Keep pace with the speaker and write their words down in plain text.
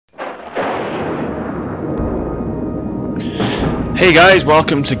Hey guys,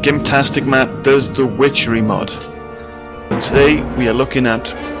 welcome to Gimptastic Matt Does the Witchery mod. And today we are looking at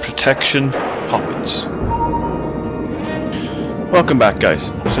protection poppets. Welcome back guys.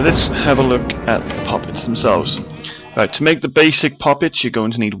 So let's have a look at the poppets themselves. Right, to make the basic poppets you're going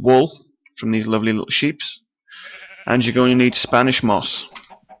to need wool from these lovely little sheeps. And you're going to need Spanish moss.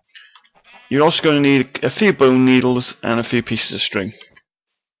 You're also going to need a few bone needles and a few pieces of string.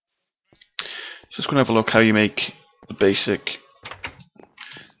 Just going to have a look how you make the basic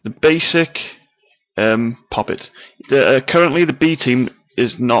poppet. Currently the B team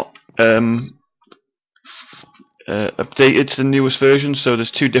is not updated to the newest version, so there's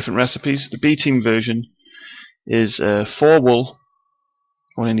two different recipes. The B team version is 4 wool,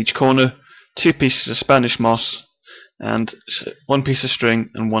 1 in each corner, 2 pieces of Spanish moss, and 1 piece of string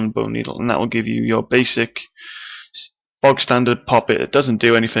and 1 bone needle, and that will give you your basic bog standard poppet. It doesn't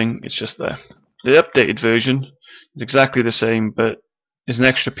do anything, it's just there. The updated version is exactly the same, but is an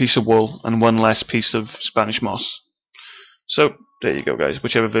extra piece of wool and 1 less piece of Spanish moss. So there you go guys,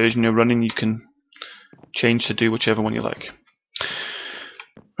 whichever version you're running you can change to do whichever one you like.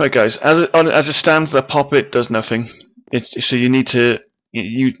 Right guys, as it stands the poppet does nothing. So you need to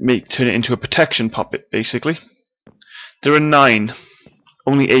turn it into a protection poppet basically. There are 9,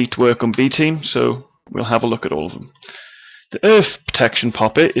 only 8 work on B team, so we'll have a look at all of them. The earth protection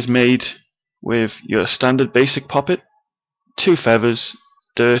poppet is made with your standard basic poppet, 2 feathers,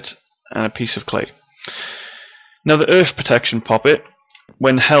 dirt, and a piece of clay. Now the earth protection poppet,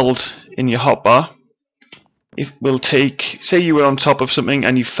 when held in your hotbar, it will take, say you were on top of something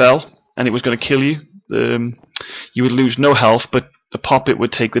and you fell and it was going to kill you, you would lose no health, but the poppet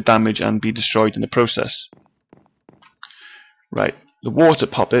would take the damage and be destroyed in the process. Right, the water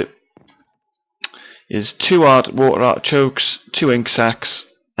poppet is 2 water artichokes, 2 ink sacs,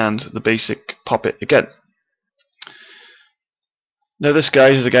 and the basic poppet again. Now this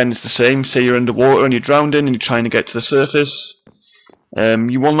guys is the same. Say you're underwater and you're drowning and you're trying to get to the surface.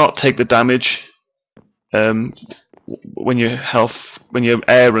 You will not take the damage when your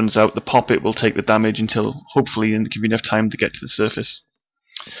air runs out. The poppet will take the damage until hopefully and give you enough time to get to the surface.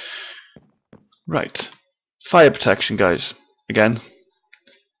 Right, fire protection guys. Again,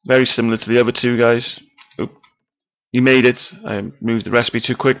 very similar to the other 2 guys. You made it. I moved the recipe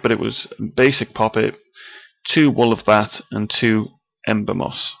too quick, but it was basic poppet, 2 wool of bat, and 2 ember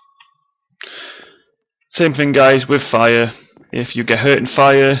moss. Same thing guys with fire. If you get hurt in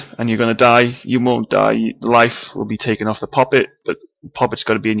fire and you're going to die, you won't die. The life will be taken off the poppet, but the poppet's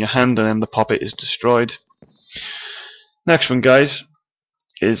got to be in your hand and then the poppet is destroyed. Next one guys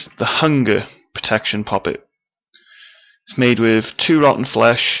is the hunger protection poppet. It's made with 2 rotten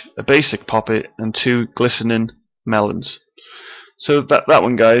flesh, a basic poppet, and 2 glistening melons. So that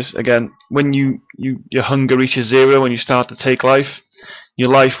one guys, again, when your hunger reaches 0 when you start to take life, your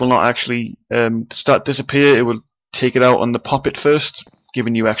life will not actually start to disappear. It will take it out on the poppet first,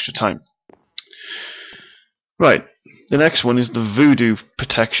 giving you extra time. Right, the next one is the voodoo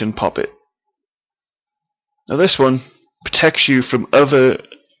protection poppet. Now this one protects you from other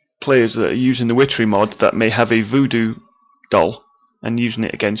players that are using the Witchery mod that may have a voodoo doll and using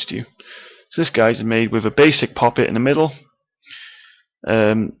it against you. So this guy's made with a basic poppet in the middle,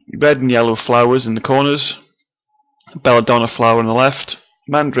 red and yellow flowers in the corners, belladonna flower on the left,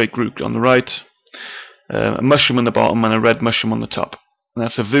 mandrake root on the right, a mushroom on the bottom and a red mushroom on the top. And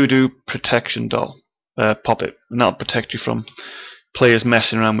that's a voodoo protection doll poppet, and that'll protect you from players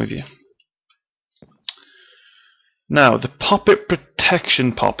messing around with you. Now the poppet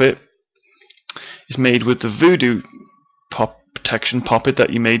protection poppet is made with the voodoo protection poppet that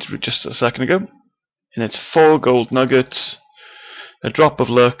you made just a second ago, and it's 4 gold nuggets, a drop of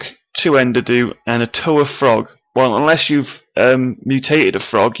luck, 2 ender dew, and a toe of frog. Well, unless you've mutated a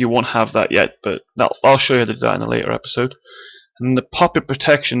frog, you won't have that yet, but I'll show you how to do that in a later episode. And the poppet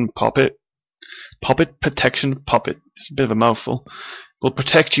protection poppet, it's a bit of a mouthful, will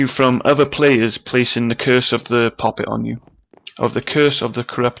protect you from other players placing the curse of the poppet on you, of the curse of the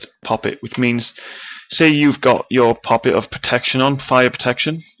corrupt poppet, which means, say you've got your poppet of protection on, fire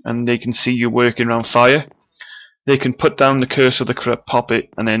protection, and they can see you working around fire, they can put down the curse of the corrupt poppet,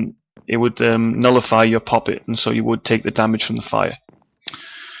 and then it would nullify your poppet, and so you would take the damage from the fire.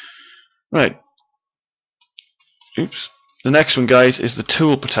 Right. Oops. The next one, guys, is the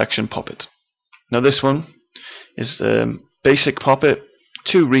tool protection poppet. Now this one is basic poppet,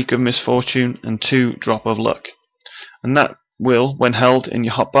 2 reek of misfortune, and 2 drop of luck. And that will, when held in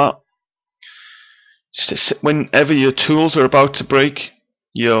your hotbar, whenever your tools are about to break,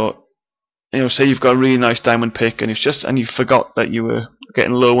 say you've got a really nice diamond pick and you forgot that you were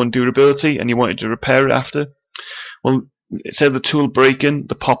getting low on durability and you wanted to repair it after. Well, instead of the tool breaking,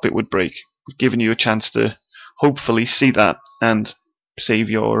 the poppet would break, giving you a chance to hopefully see that and save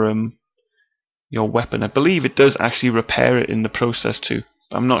your weapon. I believe it does actually repair it in the process too.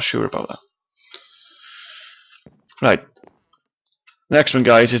 I'm not sure about that. Right. Next one,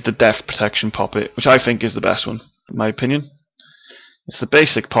 guys, is the Death Protection Poppet, which I think is the best one, in my opinion. It's the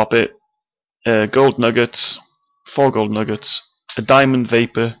basic poppet, gold nuggets, 4 gold nuggets, a diamond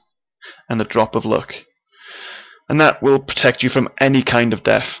vapor, and a drop of luck. And that will protect you from any kind of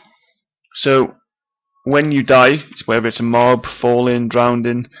death. So, when you die, whether it's a mob, falling,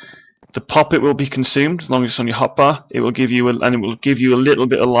 drowning, the poppet will be consumed as long as it's on your hotbar. It will give you a little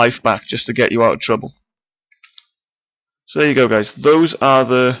bit of life back just to get you out of trouble. So there you go, guys. Those are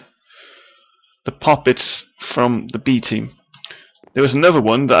the poppets from the B team. There was another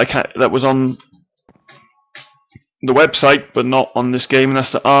one that was on the website but not on this game, and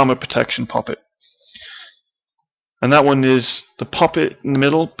that's the armor protection poppet. And that one is the poppet in the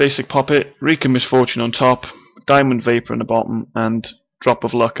middle, basic poppet, Reek of Misfortune on top, diamond vapor on the bottom, and drop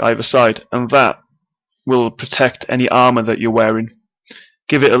of luck either side. And that will protect any armor that you're wearing.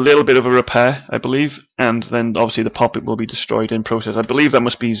 Give it a little bit of a repair, I believe, and then obviously the poppet will be destroyed in process. I believe that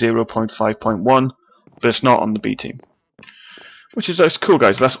must be 0.5.1, but it's not on the B team. That's cool,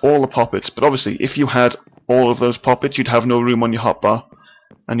 guys. That's all the poppets. But obviously, if you had all of those poppets, you'd have no room on your hotbar,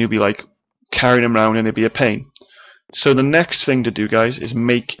 and you'd be like carrying them around, and it'd be a pain. So the next thing to do, guys, is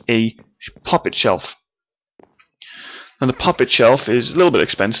make a poppet shelf. And the poppet shelf is a little bit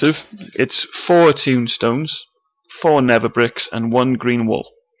expensive. It's 4 attuned stones, 4 nether bricks, and 1 green wool.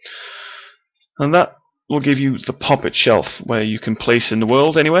 And that will give you the poppet shelf, where you can place in the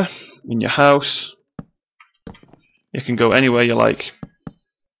world anywhere, in your house. You can go anywhere you like.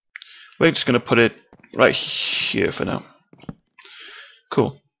 We're just going to put it right here for now.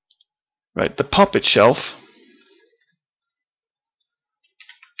 Cool. Right, the poppet shelf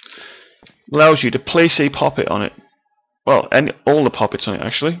allows you to place a poppet on it. Well, all the poppets on it,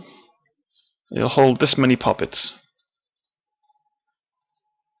 actually. It'll hold this many poppets.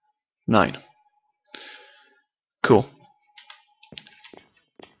 9. Cool.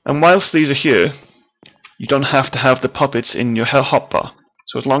 And whilst these are here, you don't have to have the poppets in your hotbar.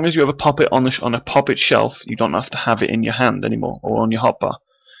 So as long as you have a poppet on a poppet shelf, you don't have to have it in your hand anymore, or on your hotbar.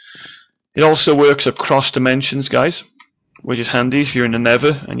 It also works across dimensions, guys, which is handy if you're in the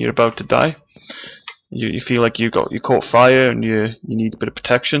nether and you're about to die. You feel like you caught fire and you need a bit of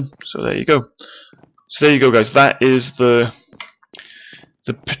protection. So there you go. So there you go, guys. That is the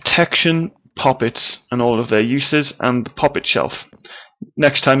protection poppets and all of their uses, and the poppet shelf.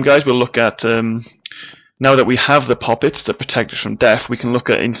 Next time, guys, we'll look at now that we have the poppets that protect us from death, we can look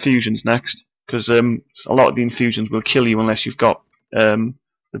at infusions next, because a lot of the infusions will kill you unless you've got the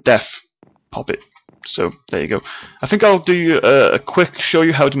death poppet. So there you go. I think I'll do a quick show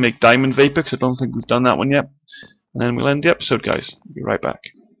you how to make diamond vapor, because I don't think we've done that one yet. And then we'll end the episode, guys. I'll be right back.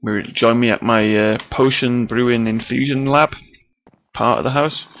 Join me at my potion brewing infusion lab part of the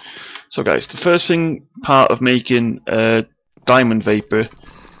house. So guys, the first part of making diamond vapor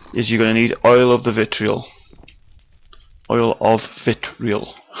is you're going to need oil of the vitriol. Oil of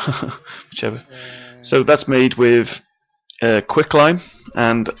vitriol. Whichever. So that's made with quicklime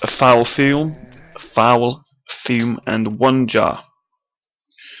and a foul fume, and 1 jar.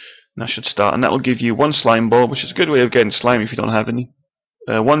 And that should start, and that will give you 1 slime ball, which is a good way of getting slime if you don't have any.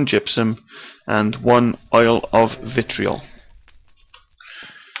 1 gypsum and 1 oil of vitriol.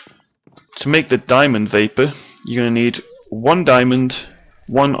 To make the diamond vapor, you're going to need 1 diamond,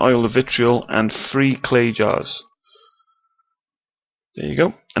 1 oil of vitriol, and 3 clay jars. There you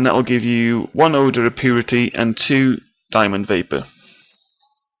go. And that will give you 1 odor of purity and 2 diamond vapor.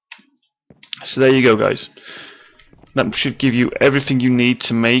 So there you go, guys. That should give you everything you need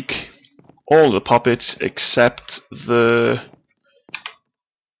to make all the poppets except the...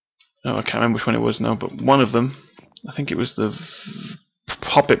 Oh, I can't remember which one it was now, but one of them, I think it was the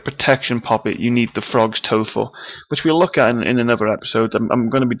poppet protection poppet, you need the frog's toe for, which we'll look at in another episode. I'm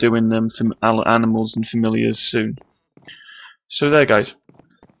going to be doing them animals and familiars soon. So there, guys.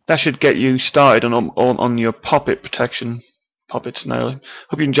 That should get you started on your poppet protection poppets now.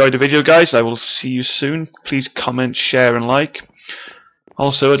 Hope you enjoyed the video, guys. I will see you soon. Please comment, share, and like.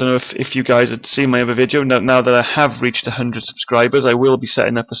 Also, I don't know if you guys had seen my other video. Now that I have reached 100 subscribers, I will be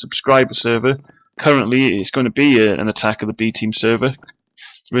setting up a subscriber server. Currently, it's going to be an Attack of the B Team server.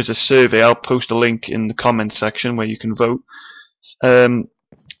 There is a survey. I'll post a link in the comments section where you can vote.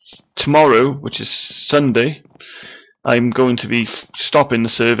 Tomorrow, which is Sunday, I'm going to be stopping the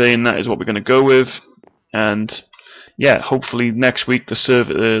survey, and that is what we're going to go with. And yeah, hopefully next week the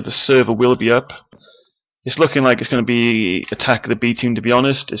server will be up. It's looking like it's going to be Attack of the B Team, to be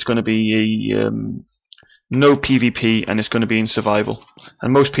honest. It's going to be a no PvP, and it's going to be in survival.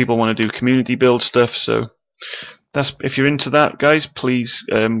 And most people want to do community build stuff, so that's, if you're into that, guys, please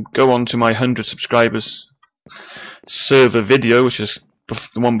go on to my 100 subscribers server video, which is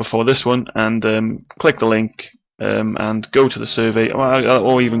the one before this one, and click the link and go to the survey,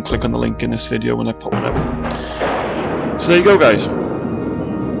 or even click on the link in this video when I pop it up. So there you go, guys.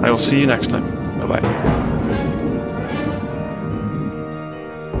 I will see you next time. Bye bye.